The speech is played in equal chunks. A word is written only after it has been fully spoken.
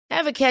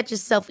Ever catch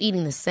yourself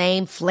eating the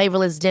same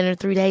flavorless dinner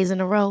 3 days in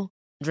a row?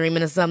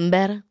 Dreaming of something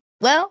better?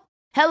 Well,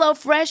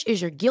 HelloFresh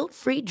is your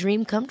guilt-free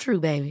dream come true,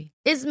 baby.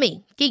 It's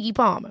me, Keke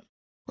Palmer.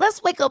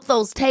 Let's wake up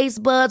those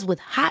taste buds with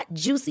hot,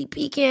 juicy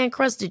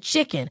pecan-crusted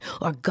chicken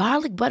or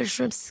garlic butter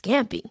shrimp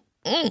scampi.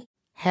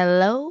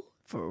 Hello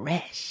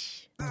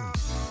Fresh.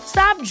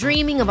 Stop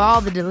dreaming of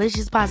all the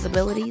delicious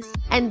possibilities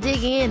and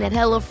dig in at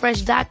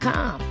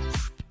HelloFresh.com.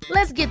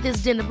 Let's get this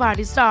dinner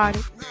party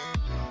started.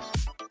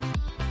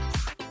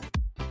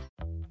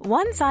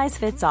 One size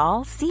fits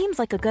all seems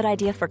like a good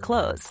idea for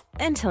clothes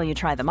until you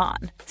try them on.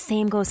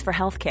 Same goes for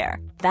healthcare.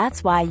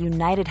 That's why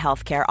United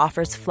Healthcare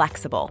offers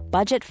flexible,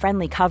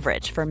 budget-friendly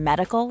coverage for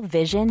medical,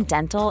 vision,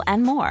 dental,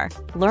 and more.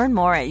 Learn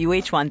more at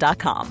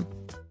UH1.com.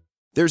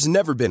 There's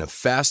never been a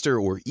faster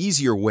or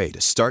easier way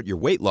to start your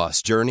weight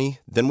loss journey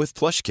than with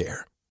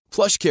PlushCare.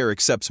 PlushCare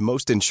accepts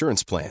most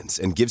insurance plans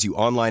and gives you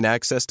online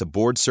access to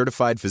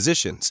board-certified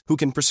physicians who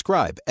can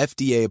prescribe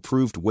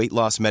FDA-approved weight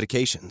loss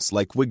medications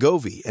like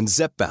Wegovy and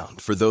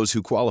Zepbound for those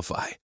who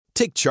qualify.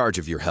 Take charge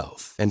of your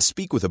health and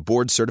speak with a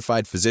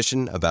board-certified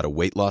physician about a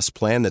weight loss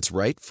plan that's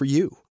right for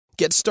you.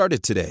 Get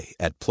started today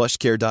at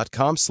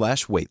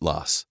plushcare.com/weight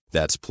loss.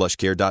 That's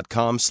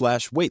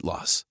plushcare.com/weight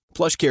loss.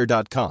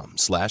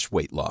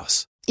 plushcare.com/weight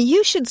loss.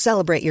 You should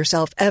celebrate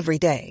yourself every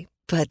day,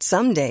 but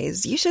some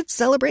days you should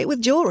celebrate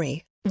with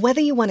jewelry.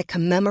 Whether you want to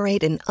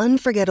commemorate an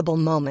unforgettable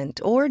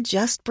moment or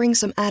just bring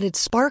some added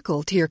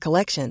sparkle to your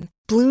collection,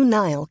 Blue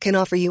Nile can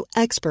offer you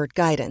expert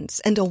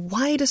guidance and a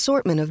wide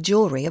assortment of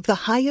jewelry of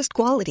the highest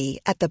quality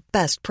at the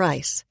best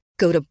price.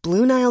 Go to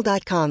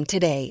BlueNile.com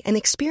today and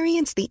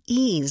experience the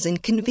ease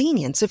and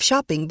convenience of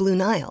shopping Blue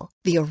Nile,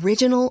 the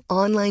original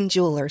online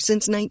jeweler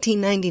since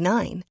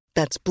 1999.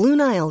 That's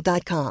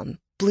BlueNile.com.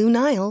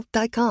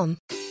 BlueNile.com.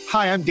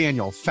 Hi, I'm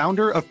Daniel,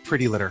 founder of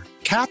Pretty Litter.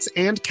 Cats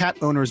and cat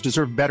owners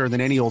deserve better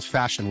than any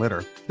old-fashioned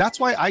litter. That's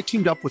why I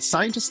teamed up with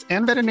scientists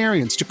and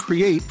veterinarians to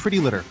create Pretty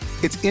Litter.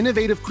 Its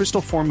innovative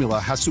crystal formula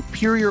has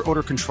superior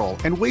odor control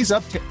and weighs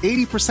up to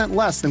 80%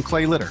 less than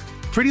clay litter.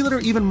 Pretty Litter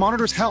even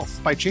monitors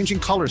health by changing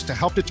colors to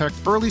help detect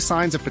early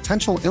signs of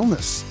potential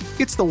illness.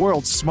 It's the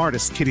world's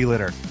smartest kitty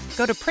litter.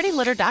 Go to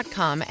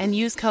prettylitter.com and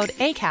use code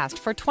ACAST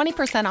for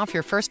 20% off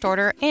your first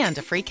order and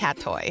a free cat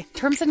toy.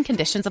 Terms and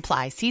conditions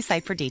apply. See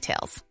site for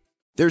details.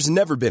 There's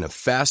never been a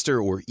faster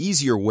or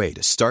easier way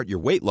to start your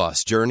weight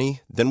loss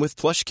journey than with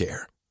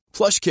PlushCare.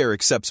 PlushCare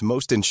accepts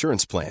most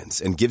insurance plans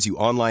and gives you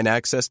online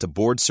access to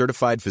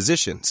board-certified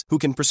physicians who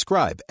can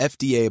prescribe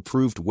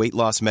FDA-approved weight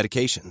loss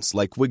medications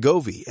like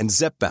Wegovy and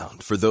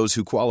Zepbound for those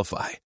who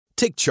qualify.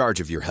 Take charge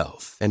of your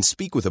health and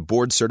speak with a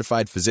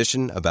board-certified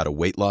physician about a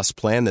weight loss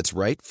plan that's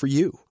right for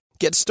you.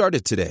 Get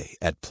started today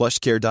at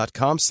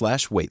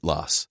plushcare.com/weight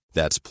loss.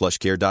 That's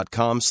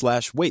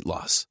plushcare.com/weight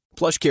loss.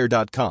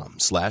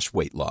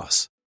 plushcare.com/weight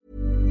loss.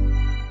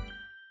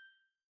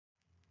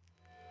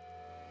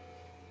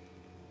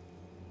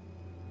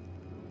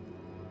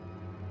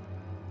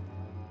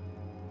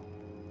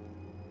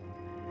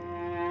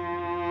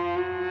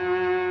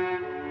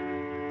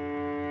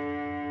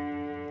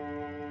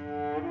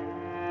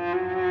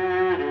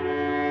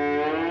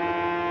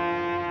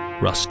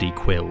 Rusty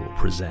Quill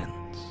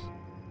presents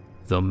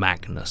The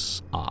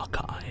Magnus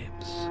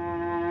Archives.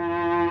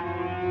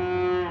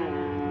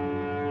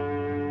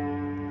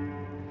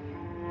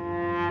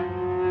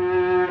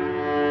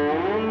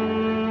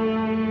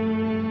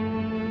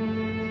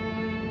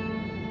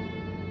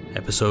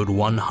 Episode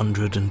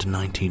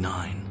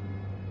 199,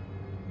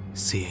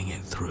 Seeing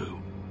It Through.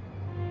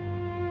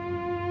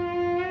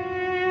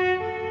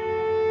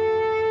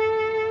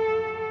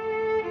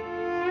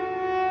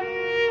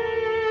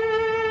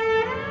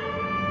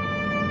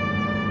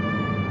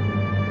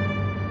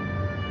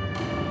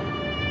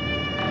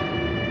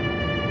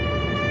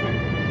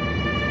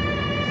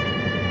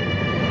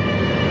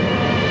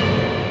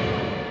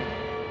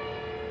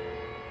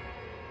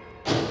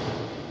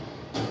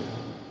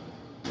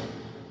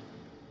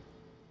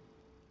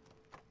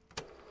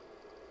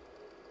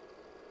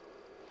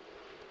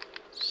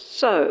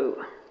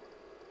 So...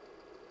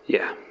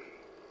 Yeah.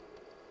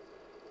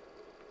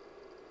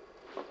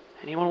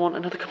 Anyone want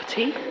another cup of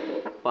tea?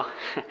 Well,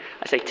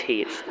 I say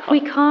tea, it's hot. We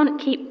can't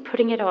keep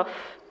putting it off.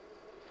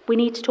 We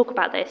need to talk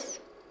about this.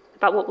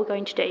 About what we're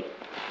going to do. You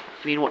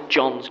mean what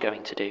John's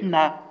going to do?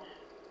 No.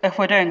 If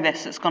we're doing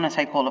this, it's going to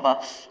take all of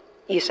us.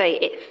 You say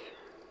if.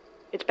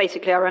 It's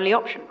basically our only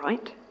option,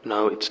 right?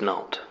 No, it's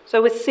not.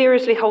 So we're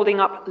seriously holding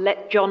up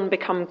let John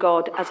become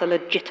God as a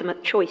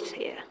legitimate choice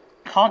here.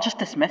 Can't just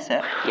dismiss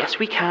it. Yes,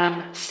 we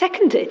can.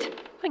 Seconded.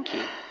 Thank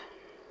you.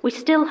 We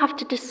still have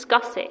to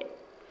discuss it.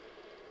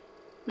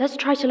 Let's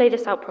try to lay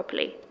this out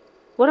properly.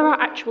 What are our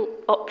actual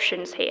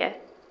options here?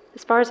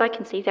 As far as I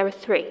can see, there are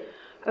 3.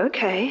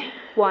 Okay.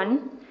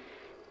 1,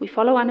 we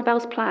follow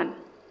Annabelle's plan.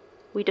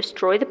 We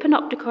destroy the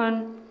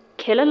Panopticon,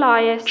 kill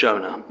Elias...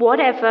 Jonah.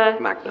 Whatever.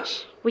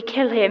 Magnus. We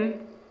kill him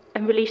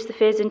and release the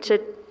fears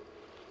into...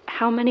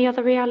 how many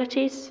other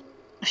realities?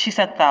 She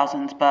said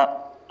thousands,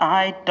 but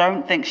I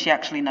don't think she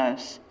actually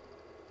knows.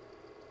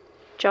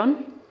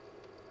 John?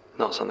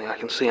 Not something I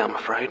can see, I'm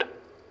afraid.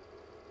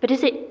 But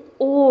is it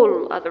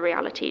all other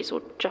realities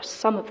or just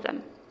some of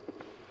them?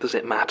 Does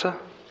it matter?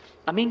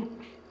 I mean,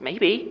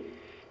 maybe.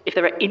 If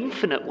there are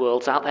infinite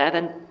worlds out there,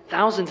 then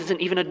thousands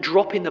isn't even a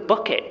drop in the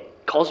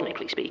bucket,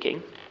 cosmically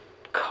speaking.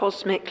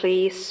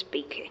 Cosmically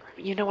speaking.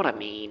 You know what I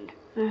mean.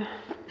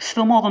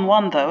 Still more than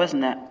one, though,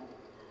 isn't it?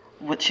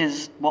 Which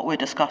is what we're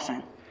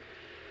discussing.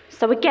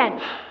 So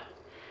again,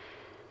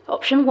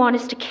 option 1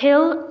 is to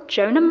kill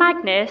Jonah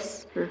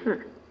Magnus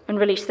and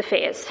release the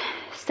fears.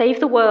 Save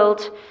the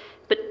world,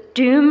 but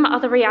doom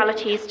other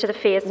realities to the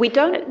fears. We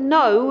don't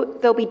know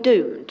they'll be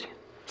doomed.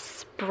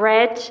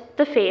 Spread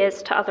the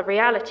fears to other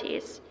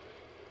realities.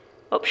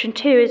 Option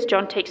 2 is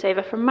John takes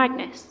over from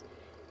Magnus.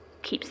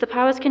 Keeps the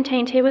powers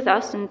contained here with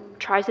us and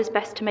tries his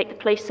best to make the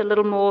place a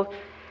little more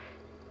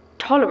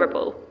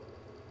tolerable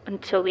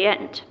until the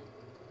end.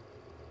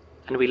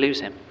 And we lose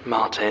him.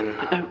 Martin.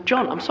 No,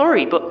 John, I'm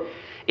sorry, but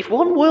if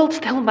one world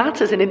still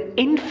matters in an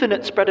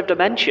infinite spread of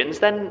dimensions,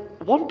 then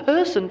one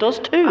person does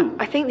too.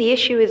 I think the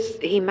issue is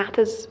he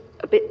matters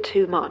a bit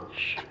too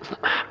much.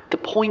 The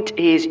point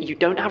is, you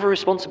don't have a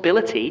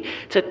responsibility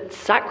to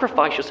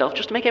sacrifice yourself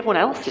just to make everyone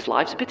else's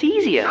lives a bit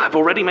easier. I've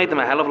already made them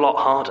a hell of a lot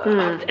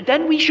harder.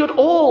 Then we should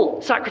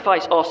all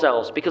sacrifice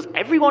ourselves, because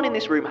everyone in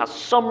this room has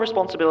some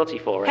responsibility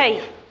for it.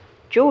 Hey,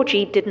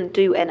 Georgie didn't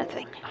do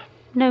anything.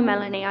 No,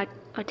 Melanie, I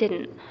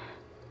didn't.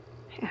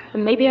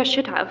 And maybe I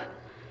should have.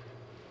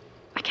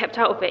 I kept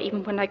out of it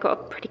even when I got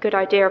a pretty good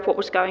idea of what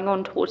was going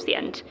on towards the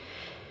end.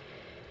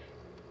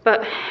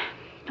 But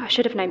I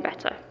should have known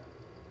better.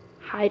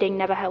 Hiding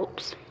never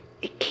helps.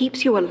 It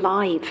keeps you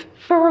alive.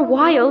 For a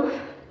while.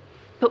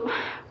 But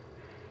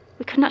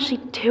we couldn't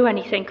actually do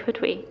anything, could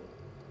we?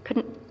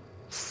 Couldn't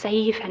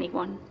save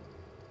anyone.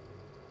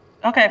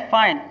 Okay,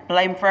 fine.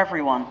 Blame for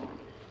everyone.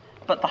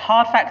 But the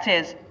hard fact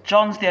is,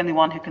 John's the only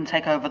one who can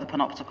take over the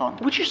Panopticon.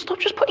 Would you stop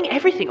just putting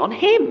everything on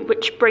him?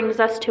 Which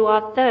brings us to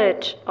our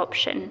third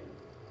option.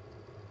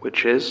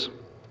 Which is?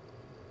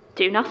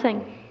 Do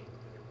nothing.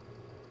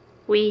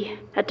 We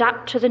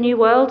adapt to the new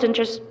world and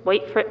just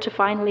wait for it to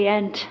finally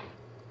end.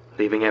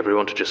 Leaving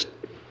everyone to just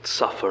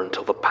suffer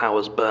until the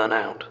powers burn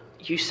out.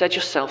 You said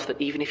yourself that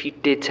even if you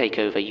did take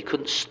over, you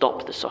couldn't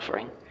stop the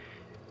suffering.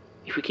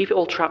 If we keep it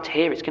all trapped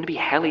here, it's going to be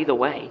hell either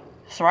way.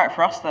 It's alright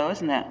for us, though,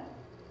 isn't it?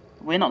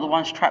 We're not the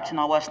ones trapped in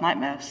our worst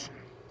nightmares.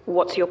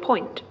 What's your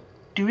point?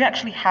 Do we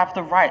actually have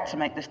the right to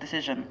make this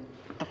decision?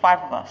 The 5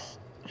 of us?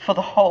 For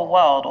the whole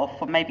world, or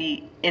for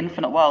maybe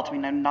infinite worlds we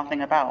know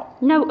nothing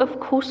about? No, of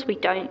course we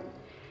don't.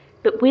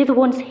 But we're the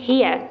ones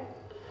here.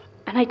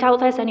 And I doubt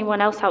there's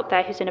anyone else out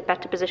there who's in a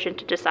better position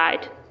to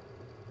decide.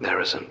 There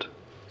isn't.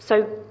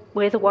 So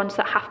we're the ones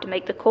that have to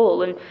make the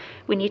call, and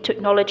we need to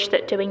acknowledge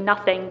that doing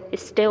nothing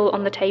is still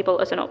on the table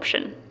as an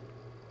option.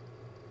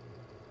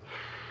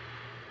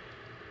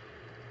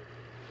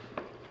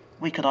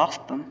 We could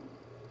ask them.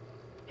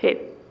 Who?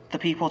 The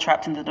people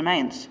trapped in the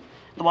domains.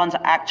 The ones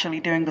that are actually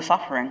doing the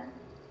suffering.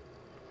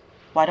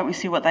 Why don't we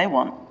see what they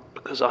want?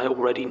 Because I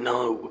already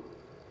know.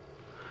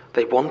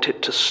 They want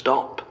it to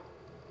stop.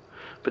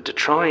 But to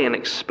try and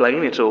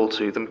explain it all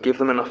to them, give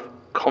them enough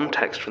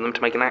context for them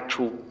to make an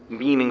actual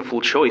meaningful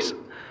choice,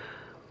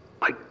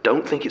 I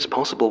don't think it's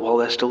possible while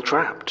they're still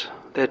trapped.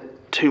 They're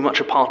too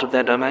much a part of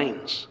their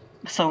domains.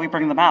 So we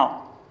bring them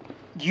out.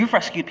 You've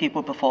rescued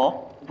people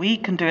before. We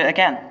can do it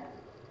again.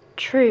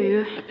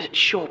 True.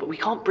 Sure, but we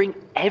can't bring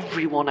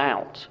everyone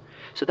out.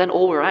 So then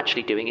all we're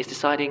actually doing is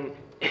deciding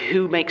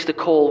who makes the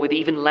call with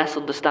even less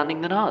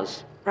understanding than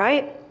us.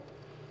 Right?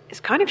 It's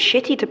kind of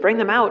shitty to bring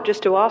them out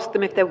just to ask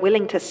them if they're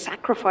willing to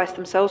sacrifice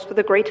themselves for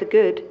the greater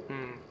good.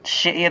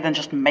 Shittier than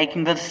just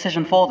making the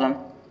decision for them.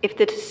 If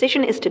the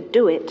decision is to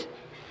do it,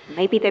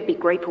 maybe they'd be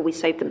grateful we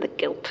saved them the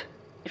guilt.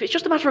 If it's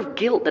just a matter of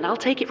guilt, then I'll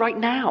take it right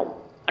now.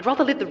 I'd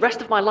rather live the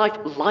rest of my life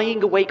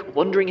lying awake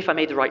wondering if I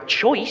made the right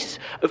choice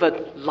over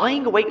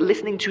lying awake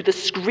listening to the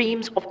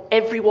screams of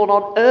everyone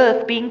on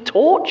Earth being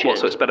tortured. Well,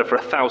 so it's better for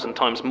 1,000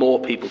 times more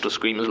people to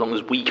scream as long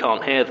as we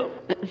can't hear them.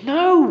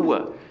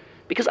 No!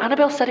 Because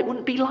Annabelle said it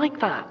wouldn't be like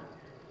that.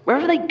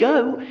 Wherever they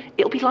go,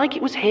 it'll be like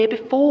it was here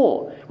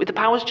before, with the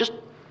powers just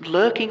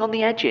lurking on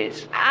the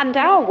edges. And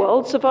our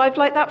world survived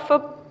like that for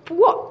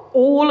what?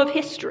 All of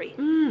history.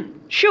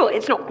 Sure,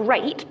 it's not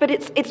great, but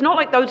it's not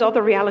like those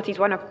other realities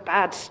won't have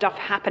bad stuff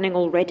happening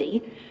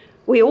already.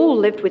 We all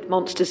lived with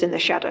monsters in the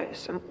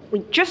shadows, and we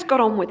just got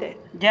on with it.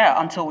 Yeah,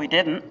 until we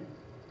didn't.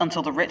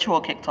 Until the ritual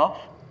kicked off.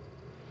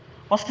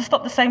 What's to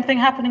stop the same thing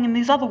happening in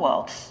these other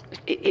worlds?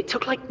 It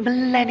took like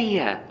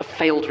millennia of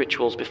failed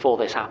rituals before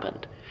this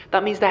happened.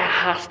 That means there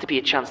has to be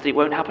a chance that it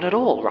won't happen at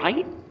all,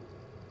 right?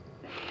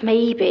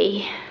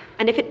 Maybe.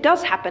 And if it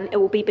does happen, it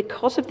will be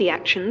because of the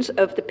actions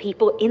of the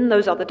people in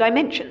those other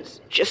dimensions.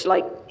 Just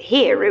like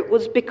here, it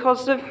was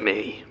because of...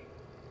 Me.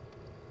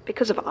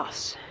 Because of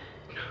us.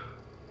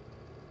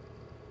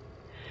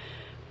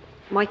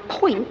 My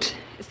point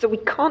is that we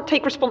can't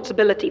take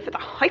responsibility for the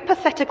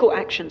hypothetical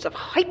actions of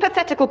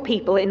hypothetical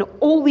people in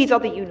all these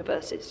other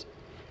universes.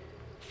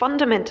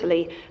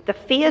 Fundamentally, the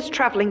fears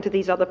travelling to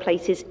these other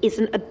places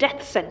isn't a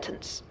death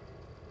sentence.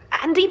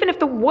 And even if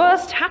the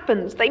worst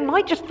happens, they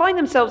might just find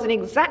themselves in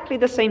exactly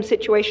the same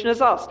situation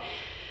as us,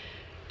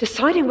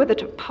 deciding whether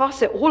to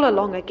pass it all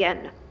along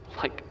again.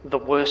 Like the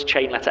worst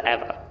chain letter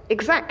ever.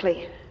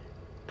 Exactly.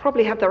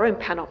 Probably have their own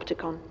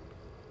panopticon,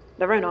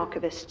 their own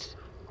archivists.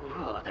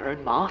 Ooh, their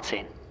own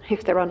Martin.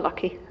 If they're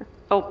unlucky.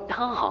 Oh,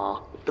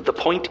 ah. But the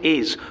point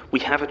is, we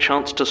have a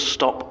chance to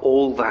stop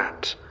all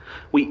that.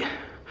 We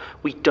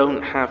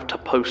don't have to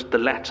post the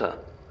letter.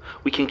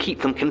 We can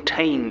keep them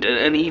contained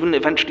and even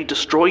eventually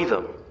destroy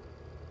them.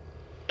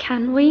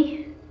 Can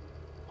we?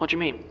 What do you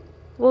mean?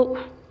 Well,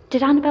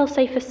 did Annabelle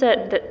say for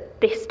certain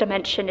that this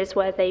dimension is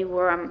where they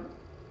were,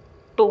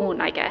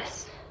 born, I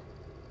guess?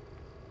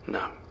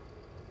 No.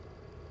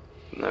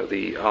 No,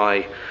 the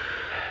eye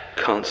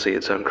can't see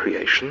its own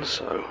creations,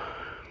 so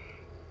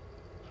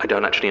I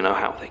don't actually know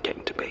how they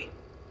came to be.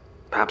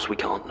 Perhaps we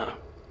can't know.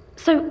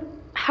 So,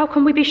 how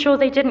can we be sure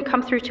they didn't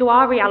come through to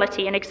our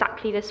reality in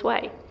exactly this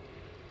way?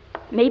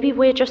 Maybe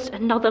we're just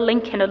another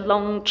link in a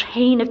long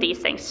chain of these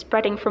things,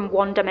 spreading from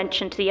one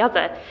dimension to the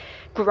other,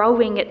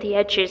 growing at the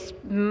edges,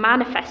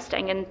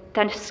 manifesting, and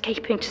then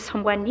escaping to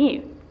somewhere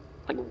new.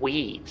 Like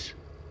weeds.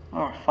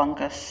 Or a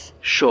fungus.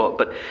 Sure,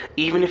 but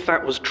even if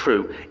that was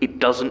true, it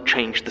doesn't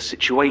change the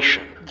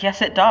situation.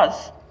 Yes, it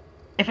does.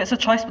 If it's a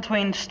choice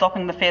between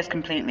stopping the fears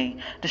completely,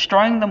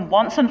 destroying them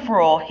once and for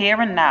all,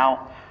 here and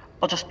now,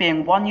 or just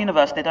being one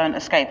universe they don't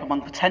escape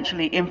among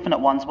potentially infinite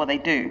ones where they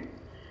do,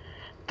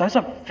 those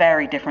are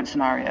very different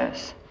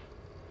scenarios.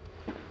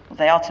 Well,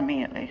 they are to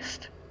me, at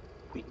least.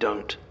 We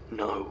don't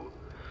know.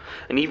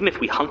 And even if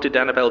we hunted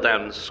Annabelle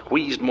down and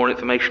squeezed more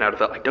information out of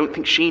her, I don't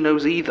think she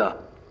knows either.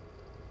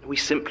 We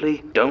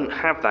simply don't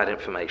have that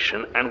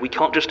information, and we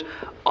can't just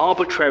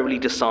arbitrarily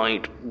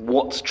decide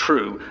what's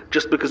true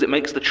just because it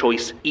makes the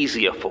choice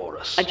easier for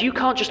us. And you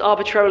can't just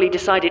arbitrarily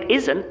decide it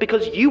isn't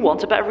because you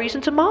want a better reason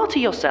to martyr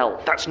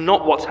yourself. That's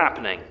not what's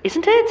happening.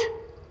 Isn't it?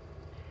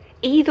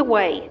 Either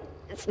way,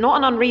 it's not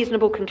an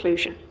unreasonable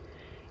conclusion.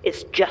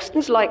 It's just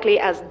as likely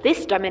as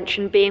this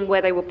dimension being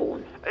where they were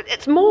born.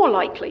 It's more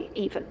likely,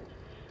 even.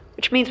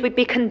 Which means we'd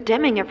be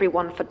condemning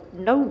everyone for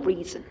no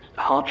reason.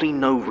 Hardly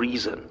no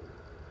reason.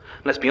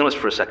 Let's be honest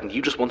for a second,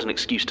 you just want an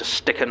excuse to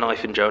stick a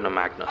knife in Jonah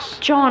Magnus.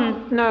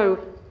 John! No.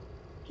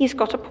 He's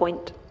got a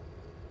point.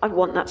 I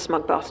want that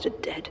smug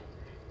bastard dead.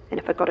 And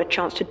if I got a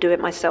chance to do it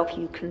myself,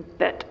 you can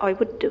bet I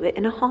would do it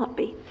in a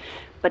heartbeat.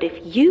 But if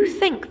you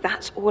think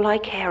that's all I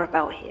care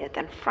about here,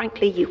 then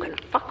frankly, you can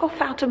fuck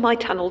off out of my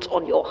tunnels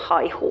on your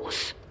high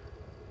horse.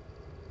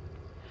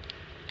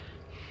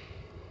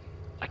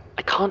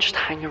 I can't just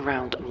hang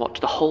around and watch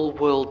the whole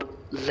world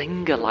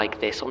linger like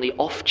this on the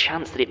off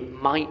chance that it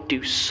might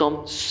do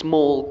some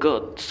small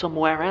good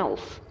somewhere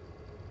else.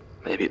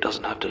 Maybe it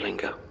doesn't have to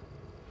linger.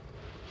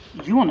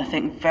 You want to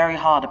think very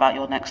hard about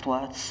your next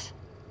words.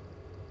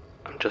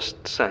 I'm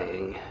just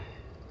saying,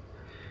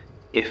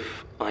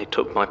 if I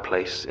took my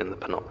place in the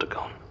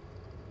Panopticon,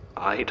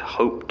 I'd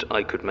hoped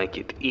I could make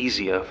it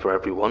easier for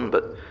everyone,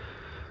 but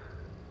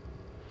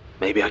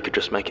maybe I could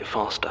just make it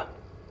faster.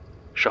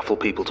 Shuffle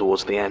people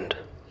towards the end.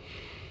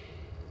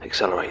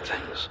 Accelerate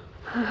things.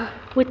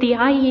 Would the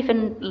eye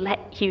even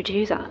let you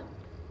do that?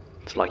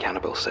 It's like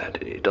Annabelle said,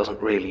 it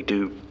doesn't really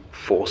do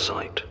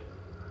foresight.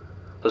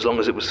 As long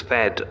as it was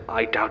fed,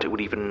 I doubt it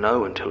would even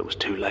know until it was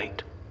too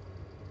late.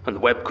 And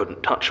the web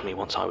couldn't touch me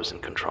once I was in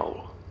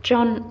control.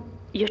 John,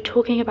 you're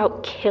talking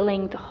about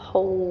killing the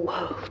whole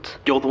world.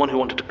 You're the one who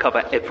wanted to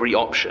cover every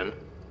option.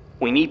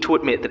 We need to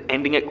admit that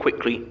ending it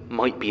quickly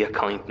might be a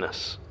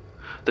kindness.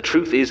 The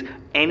truth is,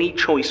 any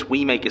choice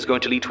we make is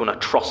going to lead to an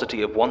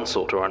atrocity of one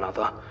sort or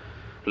another.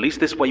 At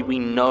least this way we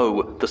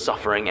know the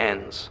suffering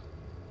ends.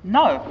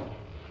 No.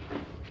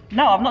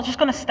 No, I'm not just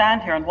going to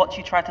stand here and watch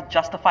you try to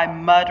justify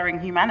murdering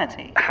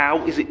humanity.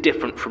 How is it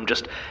different from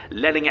just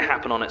letting it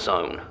happen on its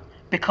own?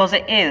 Because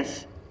it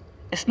is.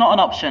 It's not an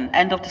option.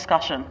 End of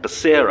discussion.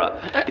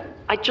 Basira.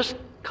 I just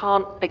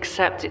can't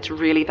accept it's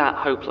really that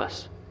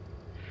hopeless.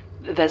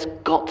 There's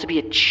got to be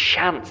a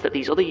chance that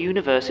these other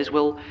universes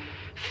will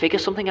figure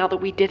something out that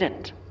we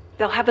didn't.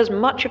 They'll have as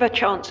much of a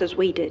chance as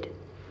we did.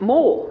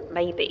 More,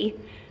 maybe.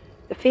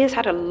 The fears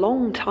had a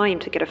long time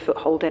to get a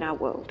foothold in our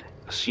world.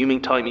 Assuming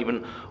time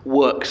even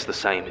works the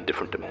same in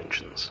different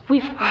dimensions.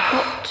 We've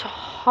got to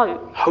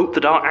hope. Hope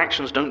that our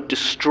actions don't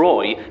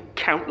destroy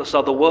countless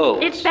other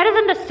worlds. It's better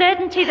than the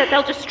certainty that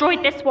they'll destroy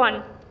this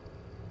one.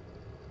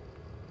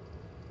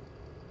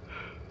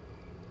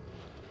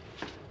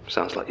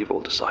 Sounds like you've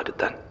all decided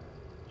then.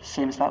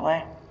 Seems that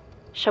way.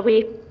 Shall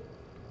we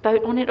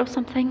vote on it or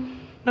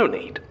something? No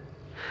need.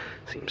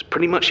 Seems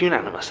pretty much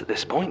unanimous at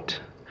this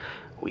point.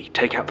 We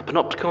take out the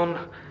Panopticon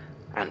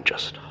and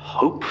just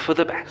hope for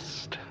the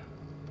best.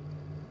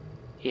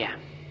 Yeah.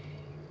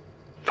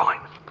 Fine.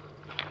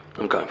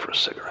 I'm going for a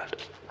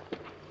cigarette.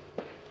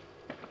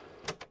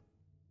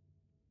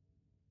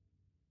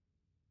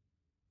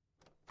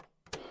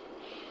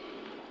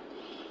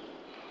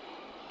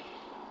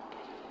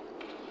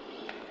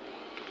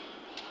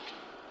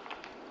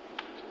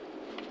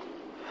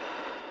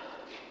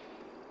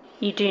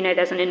 You do know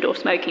there's an indoor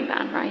smoking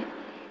ban, right?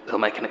 They'll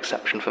make an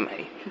exception for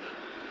me.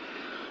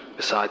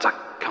 Besides, I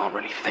can't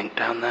really think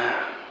down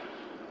there.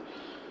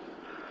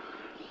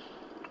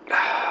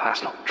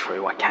 That's not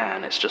true, I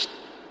can. It's just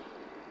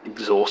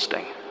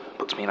exhausting.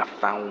 Puts me in a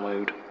foul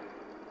mood.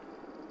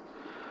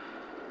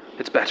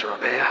 It's better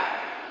up here,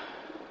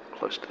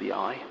 close to the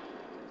eye.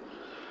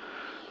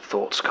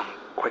 Thoughts come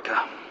quicker.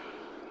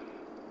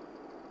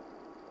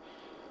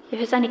 If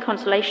it's any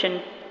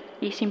consolation,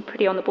 you seemed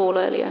pretty on the ball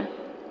earlier.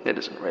 It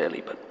isn't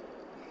really, but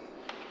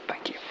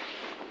thank you.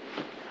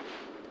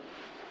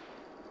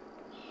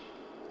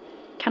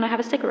 Can I have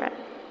a cigarette?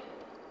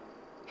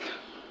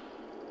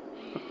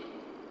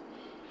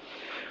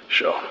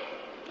 Sure.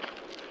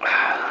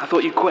 I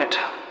thought you quit.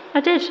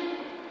 I did.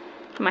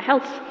 For my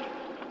health.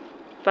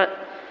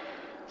 But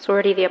it's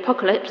already the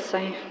apocalypse,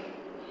 so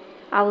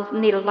I'll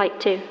need a light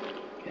too.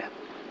 Yeah.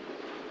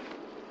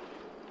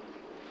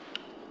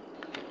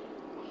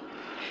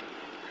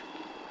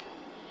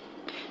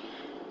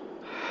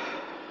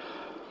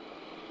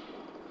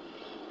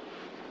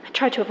 I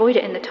tried to avoid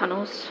it in the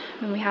tunnels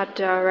when we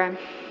had our,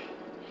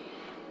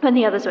 when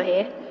the others were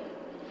here.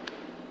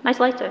 Nice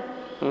lighter.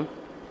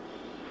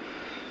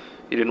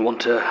 You didn't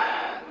want to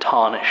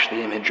tarnish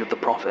the image of the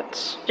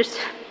prophets. Just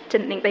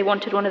didn't think they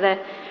wanted one of their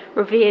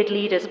revered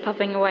leaders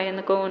puffing away in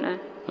the corner.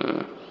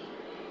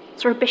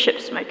 Saw a bishop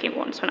smoking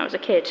once when I was a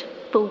kid.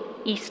 Full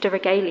Easter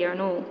regalia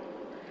and all.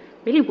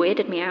 Really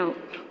weirded me out.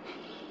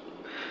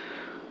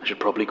 I should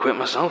probably quit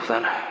myself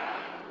then.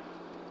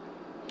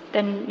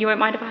 Then you won't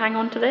mind if I hang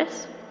on to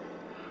this?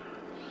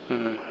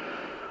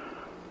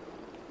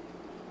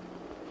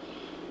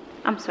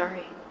 I'm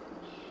sorry.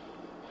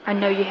 I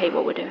know you hate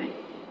what we're doing.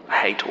 I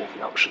hate all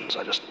the options.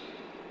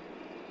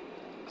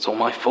 It's all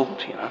my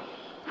fault, you know.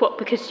 What,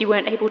 because you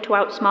weren't able to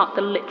outsmart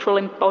the literal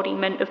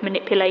embodiment of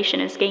manipulation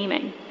and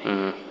scheming?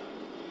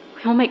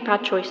 We all make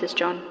bad choices,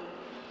 John.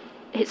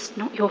 It's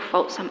not your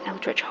fault some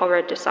eldritch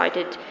horror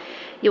decided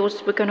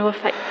yours were going to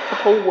affect the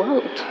whole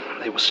world.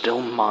 They were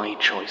still my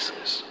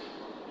choices.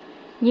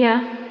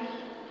 Yeah.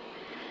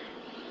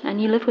 And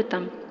you live with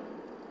them.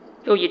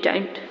 Or you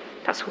don't.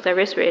 That's all there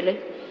is, really.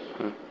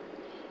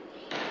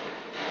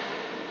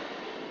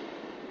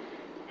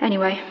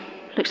 Anyway,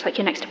 looks like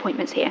your next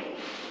appointment's here.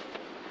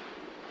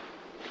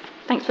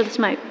 Thanks for the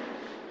smoke.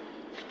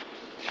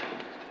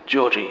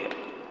 Georgie.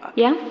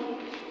 Yeah?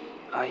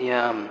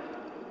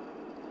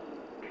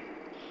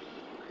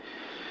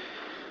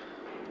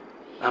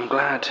 I'm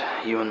glad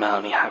you and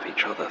Melanie have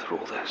each other through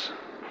all this.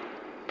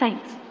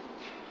 Thanks.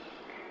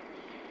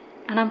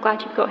 And I'm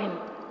glad you've got him.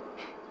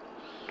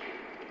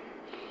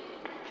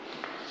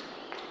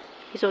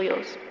 He's all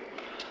yours.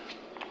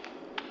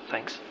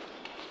 Thanks.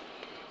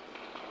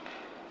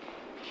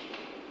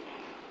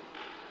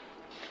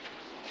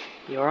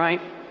 You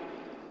alright?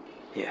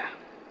 Yeah.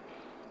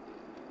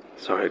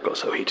 Sorry it got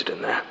so heated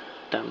in there.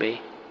 Don't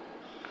be.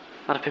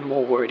 I'd have been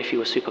more worried if you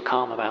were super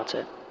calm about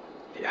it.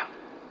 Yeah.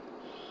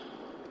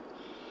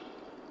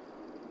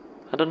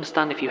 I'd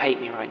understand if you hate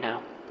me right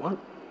now. What?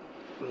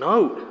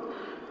 No.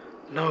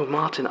 No,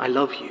 Martin, I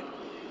love you.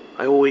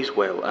 I always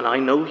will, and I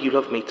know you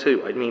love me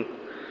too. I mean,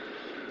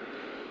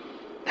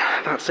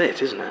 that's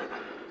it, isn't it?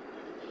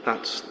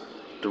 That's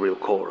the real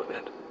core of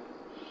it.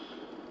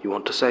 You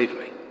want to save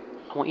me?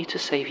 I want you to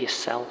save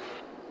yourself.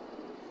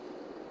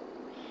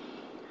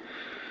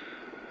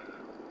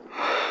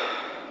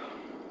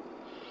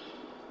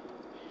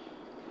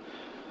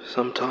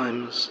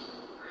 Sometimes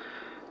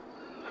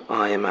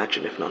I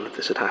imagine if none of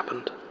this had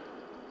happened,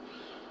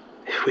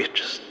 if we had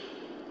just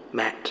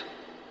met,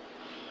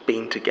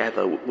 been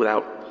together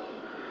without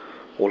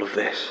all of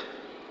this.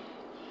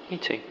 Me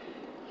too.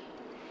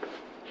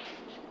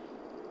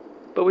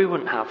 But we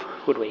wouldn't have,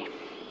 would we?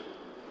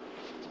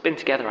 Been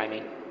together, I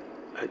mean.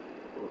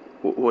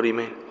 What do you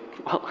mean?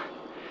 Well,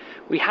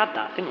 we had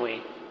that, didn't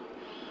we?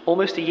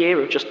 Almost a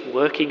year of just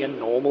working a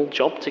normal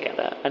job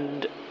together,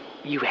 and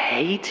you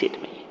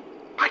hated me.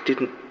 I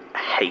didn't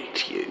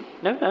hate you.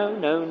 No.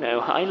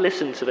 I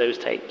listened to those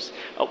tapes.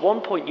 At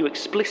one point, you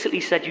explicitly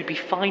said you'd be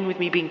fine with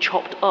me being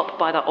chopped up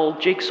by that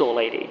old jigsaw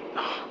lady.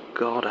 Oh,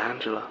 God,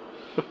 Angela.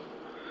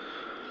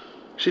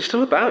 She's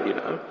still about, you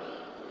know.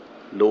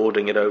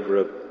 Lording it over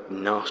a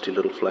nasty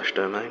little flesh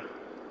domain.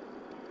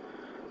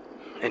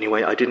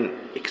 Anyway, I didn't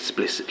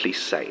explicitly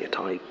say it.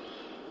 I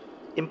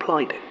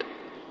implied it.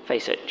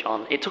 Face it,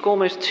 John, it took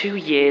almost 2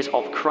 years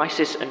of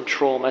crisis and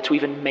trauma to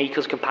even make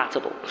us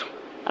compatible.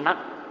 And that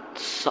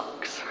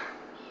sucks.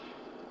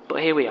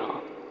 But here we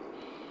are.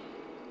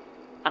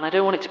 And I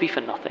don't want it to be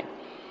for nothing.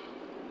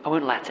 I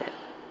won't let it.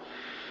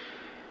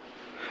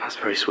 That's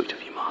very sweet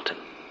of you, Martin.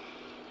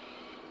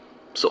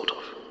 Sort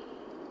of.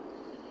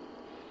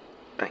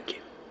 Thank you.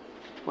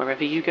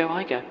 Wherever you go,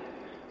 I go.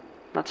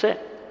 That's it.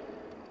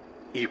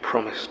 You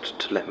promised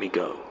to let me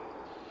go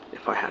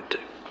if I had to.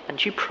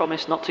 And you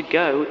promised not to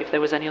go if there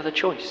was any other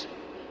choice.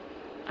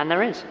 And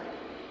there is.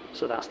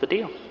 So that's the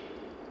deal.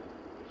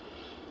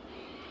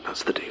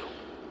 That's the deal.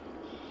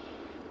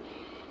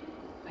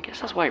 I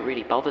guess that's why it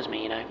really bothers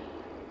me, you know.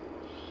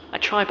 I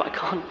try, but I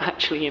can't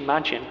actually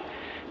imagine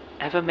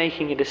ever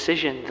making a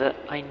decision that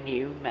I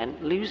knew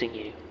meant losing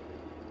you.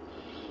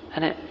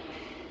 And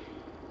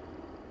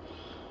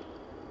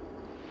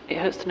It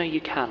hurts to know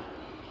you can.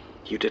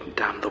 You didn't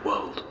damn the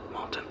world,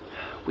 Martin.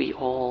 We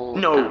all...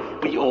 No,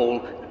 we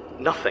all...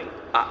 Nothing.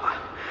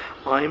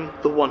 I'm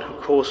the one who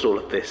caused all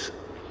of this.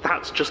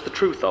 That's just the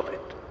truth of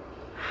it.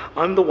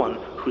 I'm the one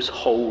whose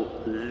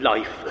whole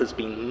life has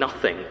been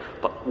nothing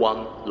but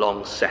one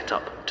long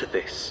setup to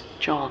this.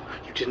 John.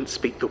 You didn't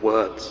speak the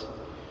words.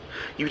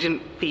 You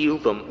didn't feel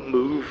them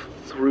move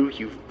through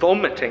you,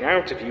 vomiting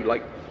out of you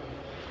like...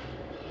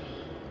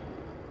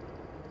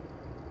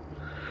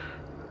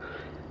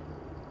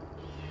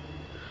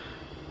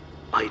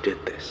 I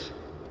did this.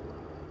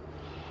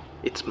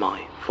 It's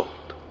my fault.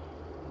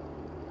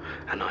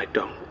 And I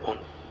don't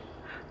want...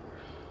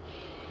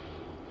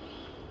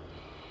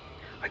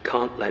 I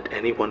can't let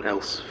anyone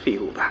else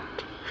feel that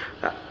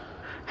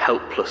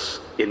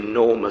helpless,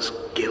 enormous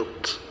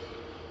guilt.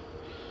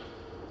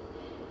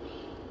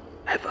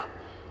 Ever.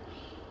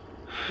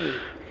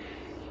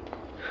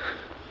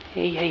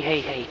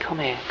 Hey, come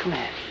here.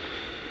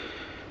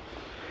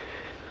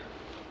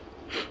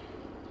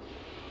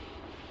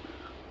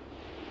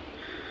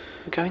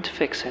 We're going to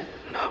fix it.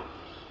 No.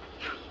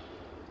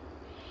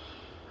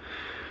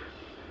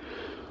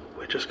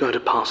 We're just going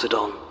to pass it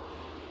on.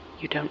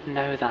 You don't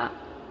know that.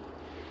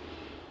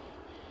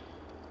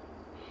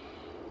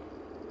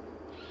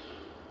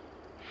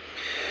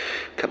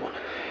 Come on.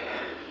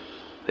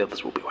 The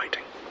others will be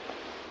waiting.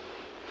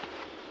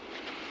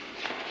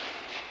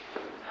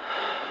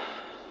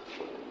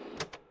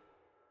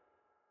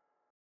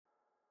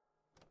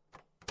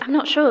 I'm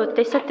not sure.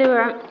 They said they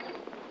were...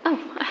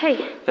 Oh,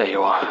 hey. There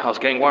you are. I was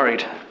getting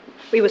worried.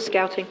 We were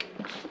scouting.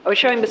 I was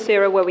showing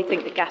Basira where we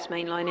think the gas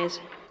main line is.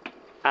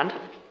 And?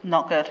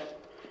 Not good.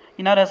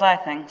 You know those eye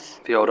things?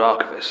 The old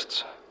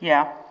archivists.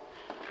 Yeah.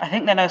 I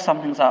think they know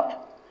something's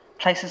up.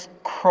 Place is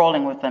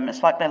crawling with them.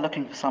 It's like they're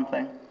looking for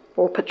something.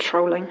 Or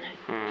patrolling.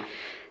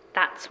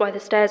 That's why the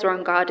stairs were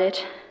unguarded.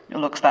 It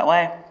looks that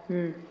way.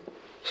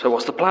 So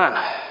what's the plan?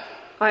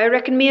 I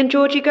reckon me and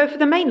Georgie go for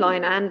the main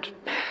line, and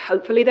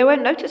hopefully they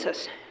won't notice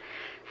us.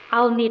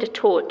 I'll need a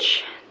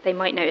torch. They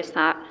might notice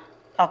that.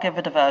 I'll give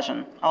a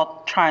diversion.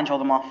 I'll try and draw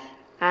them off.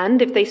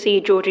 And if they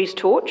see Georgie's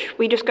torch,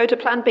 we just go to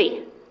plan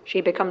B.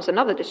 She becomes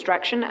another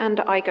distraction, and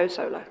I go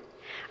solo.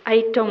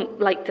 I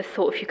don't like the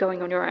thought of you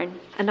going on your own.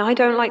 And I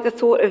don't like the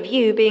thought of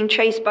you being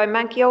chased by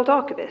manky old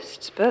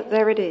archivists, but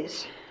there it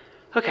is.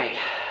 Okay,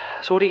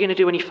 so what are you going to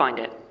do when you find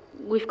it?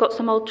 We've got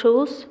some old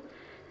tools.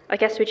 I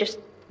guess we just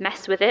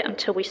mess with it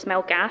until we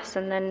smell gas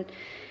and then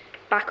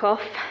back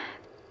off,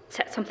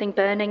 set something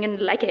burning and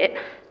leg it.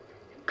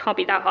 Can't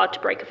be that hard to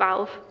break a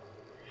valve.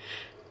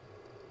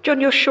 John,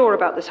 you're sure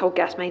about this whole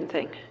gas main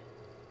thing?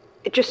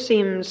 It just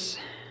seems,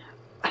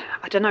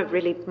 I don't know,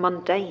 really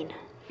mundane.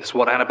 It's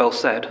what Annabelle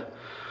said.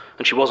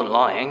 And she wasn't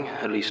lying.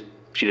 At least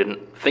she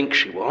didn't think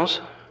she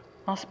was.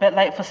 Well, it's a bit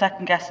late for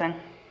second guessing.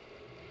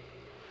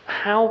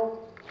 How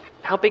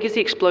big is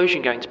the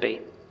explosion going to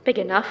be? Big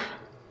enough.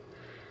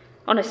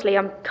 Honestly,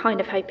 I'm kind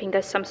of hoping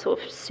there's some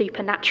sort of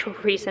supernatural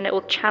reason it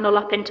will channel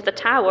up into the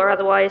tower,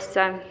 otherwise,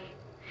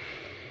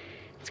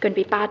 it's going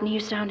to be bad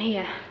news down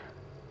here.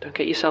 Don't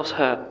get yourselves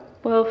hurt.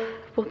 Well,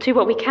 we'll do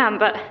what we can,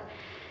 but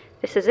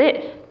this is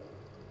it.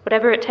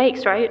 Whatever it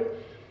takes, right?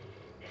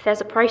 If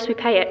there's a price, we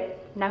pay it.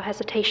 No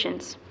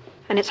hesitations.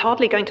 And it's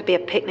hardly going to be a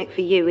picnic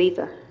for you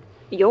either.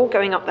 You're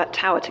going up that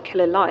tower to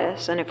kill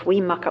Elias, and if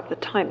we muck up the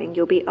timing,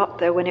 you'll be up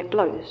there when it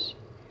blows.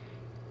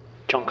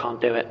 John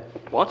can't do it.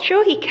 What?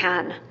 Sure he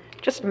can.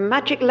 Just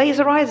magic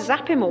laser eyes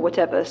zap him or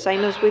whatever,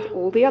 same as with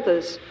all the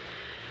others.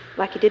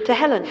 Like he did to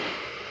Helen.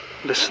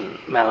 Listen,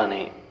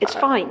 Melanie... It's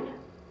fine.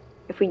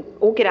 If we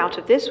all get out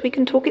of this, we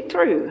can talk it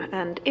through.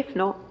 And if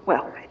not,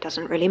 well, it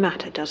doesn't really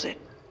matter, does it?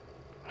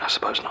 I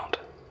suppose not.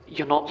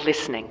 You're not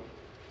listening.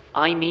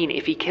 I mean,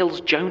 if he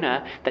kills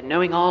Jonah, then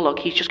knowing our luck,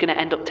 he's just going to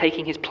end up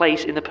taking his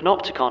place in the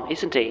Panopticon,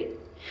 isn't he?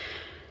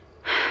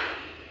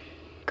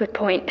 Good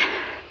point.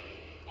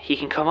 He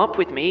can come up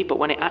with me, but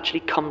when it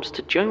actually comes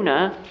to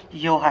Jonah...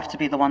 You'll have to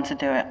be the one to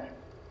do it.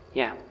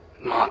 Yeah.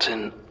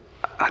 Martin,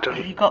 I don't...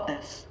 Have you got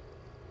this?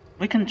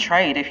 We can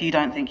trade if you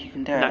don't think you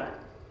can do it.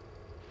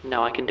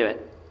 No, I can do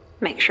it.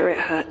 Make sure it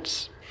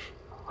hurts.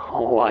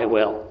 Oh, I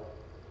will.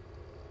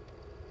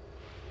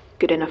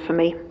 Good enough for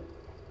me.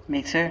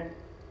 Me too.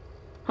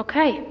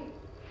 Okay.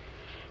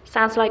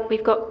 Sounds like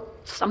we've got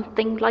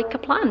something like a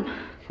plan.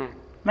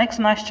 Makes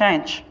a nice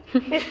change.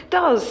 It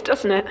does,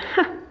 doesn't it?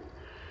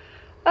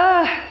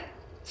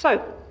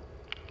 So,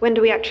 when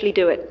do we actually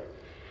do it?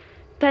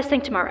 First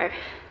thing tomorrow.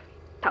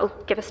 That'll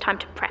give us time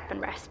to prep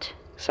and rest.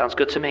 Sounds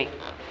good to me.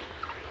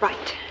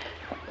 Right.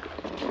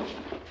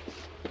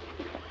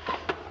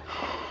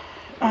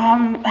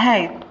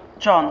 Hey,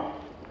 John.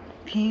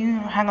 Can you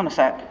hang on a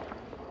sec?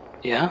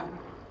 Yeah?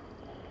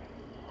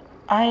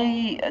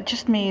 I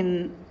just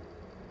mean,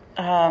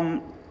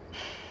 if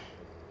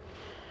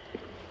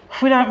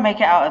we don't make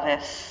it out of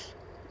this,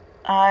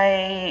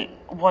 I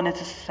wanted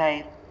to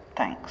say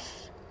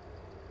thanks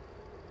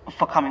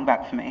for coming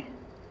back for me.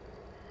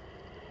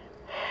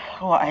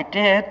 What I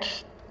did,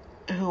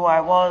 who I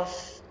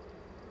was,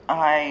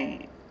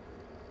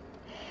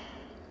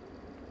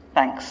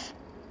 Thanks.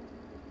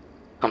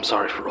 I'm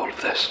sorry for all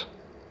of this.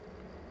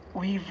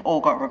 We've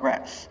all got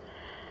regrets,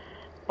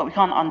 but we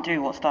can't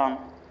undo what's done.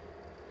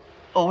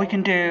 All we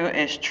can do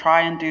is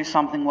try and do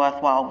something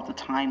worthwhile with the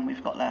time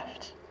we've got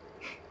left.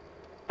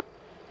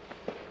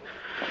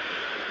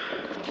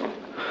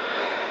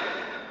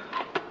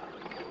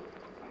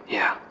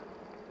 Yeah.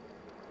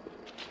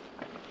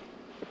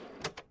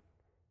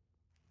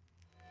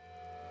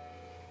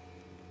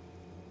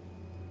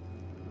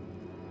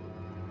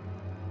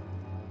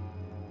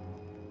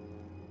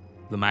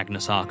 The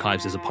Magnus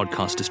Archives is a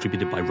podcast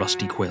distributed by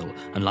Rusty Quill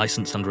and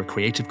licensed under a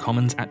Creative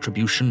Commons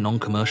Attribution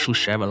Non-Commercial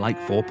Share-alike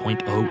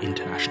 4.0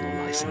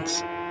 international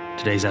license.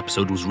 Today's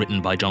episode was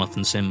written by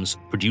Jonathan Sims,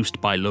 produced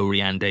by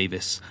Lorianne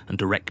Davis, and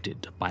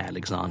directed by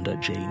Alexander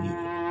J.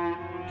 Newell.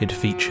 It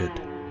featured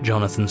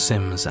Jonathan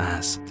Sims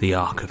as the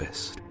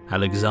Archivist,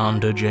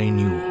 Alexander J.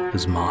 Newell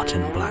as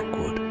Martin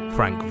Blackwood,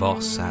 Frank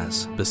Voss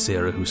as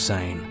Basira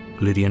Hussain,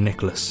 Lydia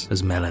Nicholas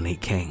as Melanie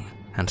King,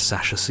 and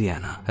Sasha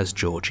Sienna as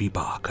Georgie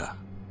Barker.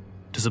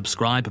 To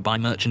subscribe, buy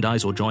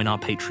merchandise, or join our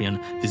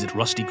Patreon, visit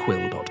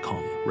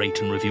rustyquill.com.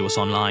 Rate and review us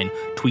online,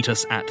 tweet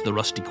us at The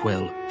Rusty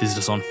Quill, visit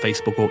us on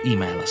Facebook or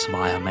email us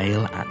via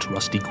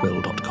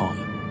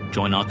mail@rustyquill.com.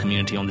 Join our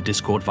community on the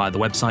Discord via the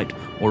website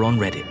or on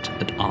Reddit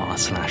at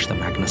r/The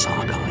Magnus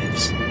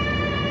Archives.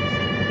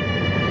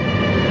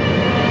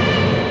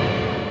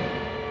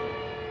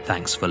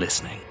 Thanks for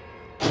listening.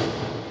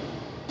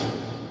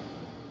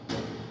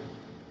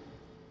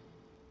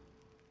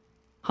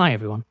 Hi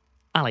everyone,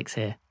 Alex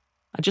here.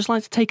 I'd just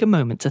like to take a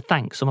moment to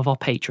thank some of our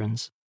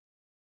patrons.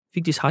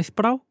 Vigdis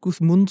Heithbrau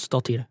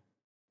Gudmundsdottir,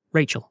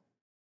 Rachel,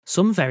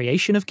 Some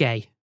Variation of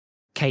Gay,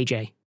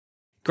 KJ,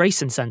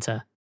 Grayson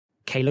Center,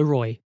 Kayla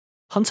Roy,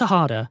 Hunter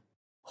Harder,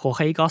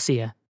 Jorge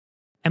Garcia,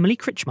 Emily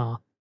Critchmar,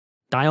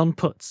 Dion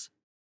Putz,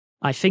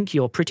 I Think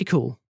You're Pretty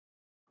Cool,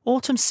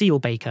 Autumn Seal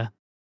Baker,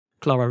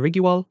 Clara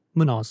Rigual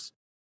Munoz,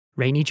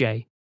 Rainy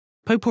J,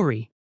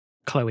 Potpourri,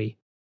 Chloe,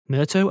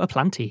 Myrto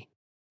Aplanti,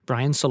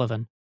 Brian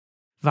Sullivan,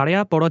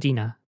 Varia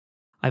Borodina,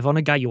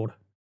 Ivona Gayor,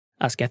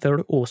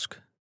 Askether Orsk.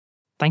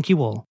 Thank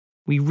you all.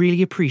 We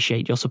really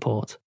appreciate your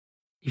support.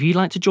 If you'd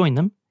like to join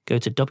them, go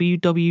to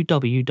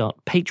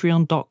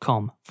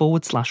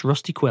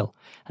www.patreon.com/rustyquill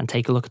and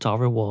take a look at our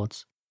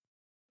rewards.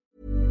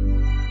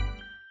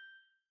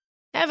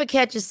 Ever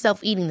catch yourself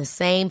eating the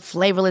same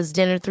flavorless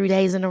dinner 3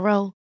 days in a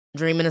row?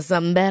 Dreaming of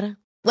something better?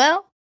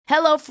 Well,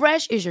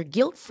 HelloFresh is your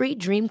guilt-free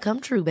dream come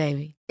true,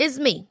 baby. It's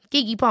me,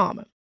 Keke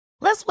Palmer.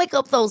 Let's wake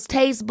up those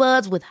taste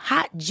buds with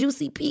hot,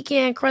 juicy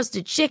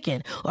pecan-crusted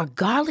chicken or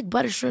garlic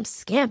butter shrimp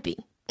scampi.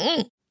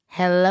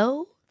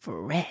 Hello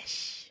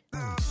Fresh.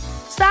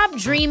 Stop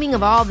dreaming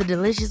of all the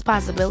delicious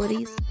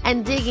possibilities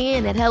and dig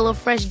in at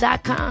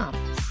HelloFresh.com.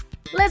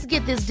 Let's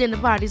get this dinner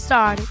party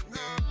started.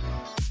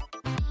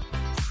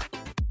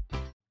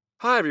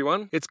 Hi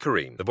everyone, it's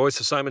Kareem, the voice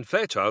of Simon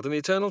Fairchild in The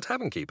Eternal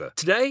Tavern Keeper.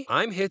 Today,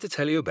 I'm here to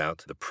tell you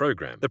about The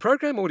Program. The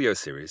Program audio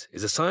series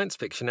is a science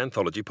fiction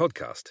anthology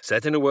podcast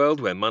set in a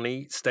world where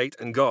money, state,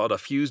 and God are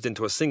fused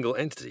into a single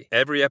entity.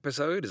 Every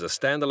episode is a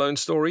standalone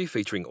story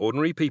featuring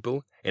ordinary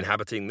people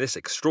inhabiting this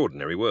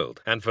extraordinary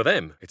world. And for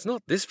them, it's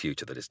not this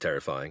future that is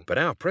terrifying, but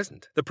our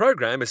present. The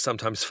Program is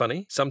sometimes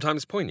funny,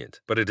 sometimes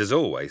poignant, but it is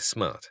always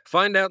smart.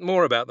 Find out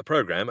more about The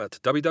Program at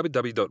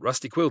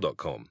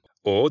www.rustyquill.com.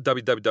 or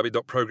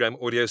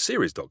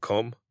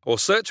www.programaudioseries.com, or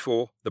search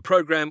for The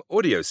Program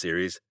Audio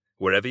Series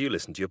wherever you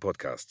listen to your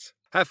podcasts.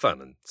 Have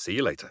fun and see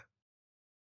you later.